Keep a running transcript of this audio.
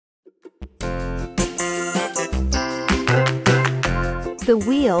The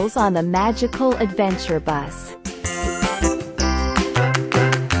wheels on the magical adventure bus.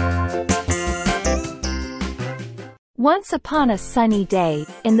 Once upon a sunny day,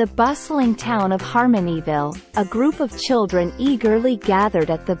 in the bustling town of Harmonyville, a group of children eagerly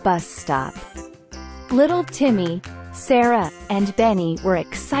gathered at the bus stop. Little Timmy, Sarah, and Benny were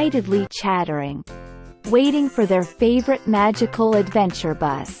excitedly chattering, waiting for their favorite magical adventure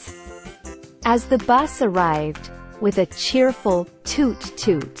bus. As the bus arrived, with a cheerful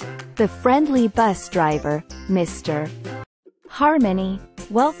toot-toot, the friendly bus driver, Mr. Harmony,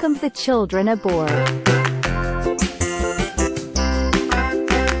 welcomed the children aboard.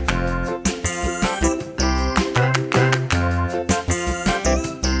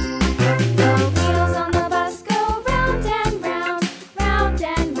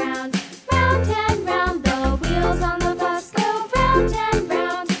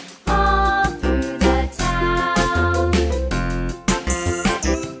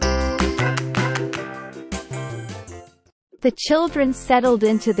 The children settled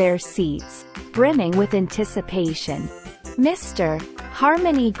into their seats, brimming with anticipation. Mr.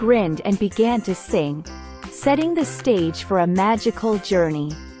 Harmony grinned and began to sing, setting the stage for a magical journey.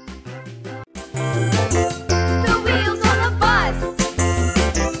 The wheels on the bus!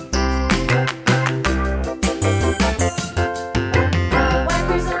 The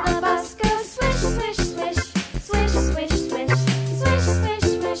wipers on the bus go swish, swish, swish, swish, swish, swish, swish, swish,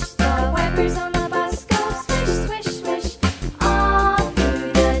 swish. The wipers on the bus go swish, swish, swish.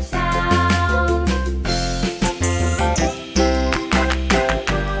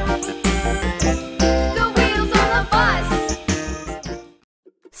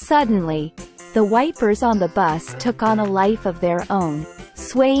 Suddenly, the wipers on the bus took on a life of their own,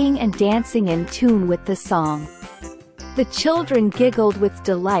 swaying and dancing in tune with the song. The children giggled with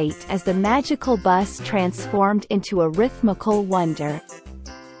delight as the magical bus transformed into a rhythmical wonder.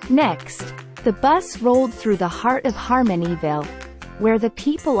 Next, the bus rolled through the heart of Harmonyville, where the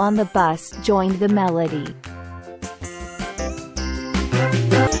people on the bus joined the melody.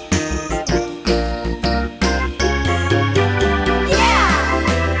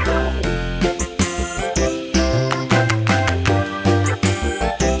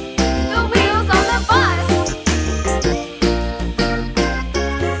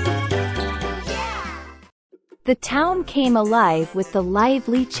 The town came alive with the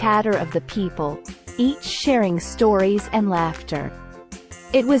lively chatter of the people, each sharing stories and laughter.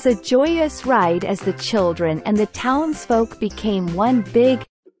 It was a joyous ride as the children and the townsfolk became one big,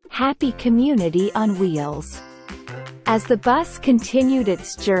 happy community on wheels. As the bus continued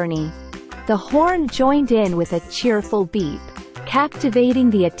its journey, the horn joined in with a cheerful beep,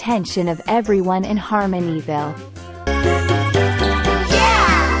 captivating the attention of everyone in Harmonyville.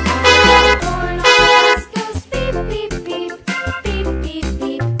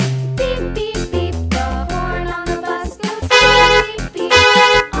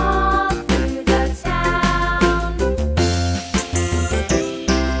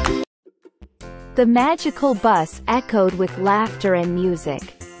 The magical bus echoed with laughter and music,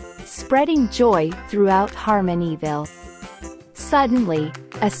 spreading joy throughout Harmonyville. Suddenly,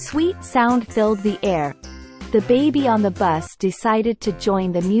 a sweet sound filled the air. The baby on the bus decided to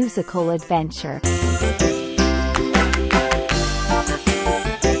join the musical adventure.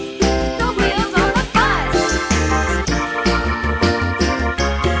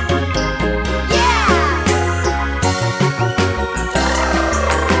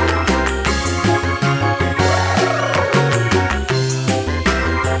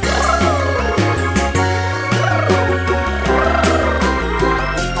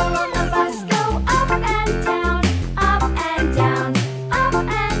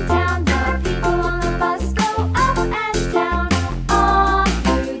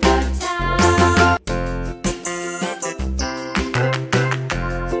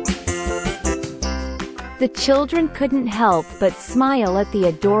 The children couldn't help but smile at the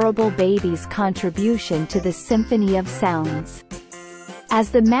adorable baby's contribution to the symphony of sounds. As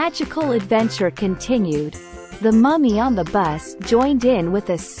the magical adventure continued, the mummy on the bus joined in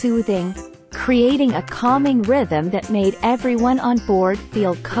with a soothing, creating a calming rhythm that made everyone on board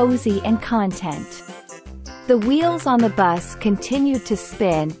feel cozy and content. The wheels on the bus continued to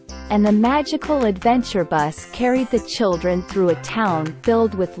spin, and the magical adventure bus carried the children through a town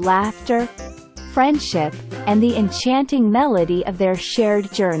filled with laughter, friendship, and the enchanting melody of their shared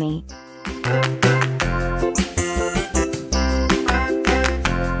journey.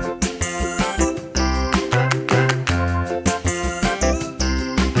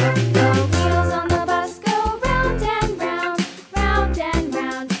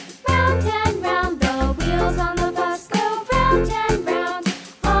 round and round, the wheels on the bus go round and round.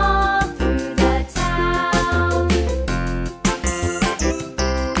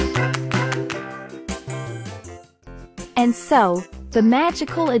 And so, the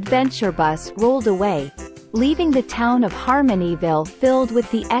magical adventure bus rolled away, leaving the town of Harmonyville filled with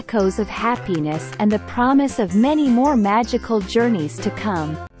the echoes of happiness and the promise of many more magical journeys to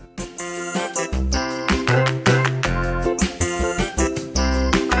come.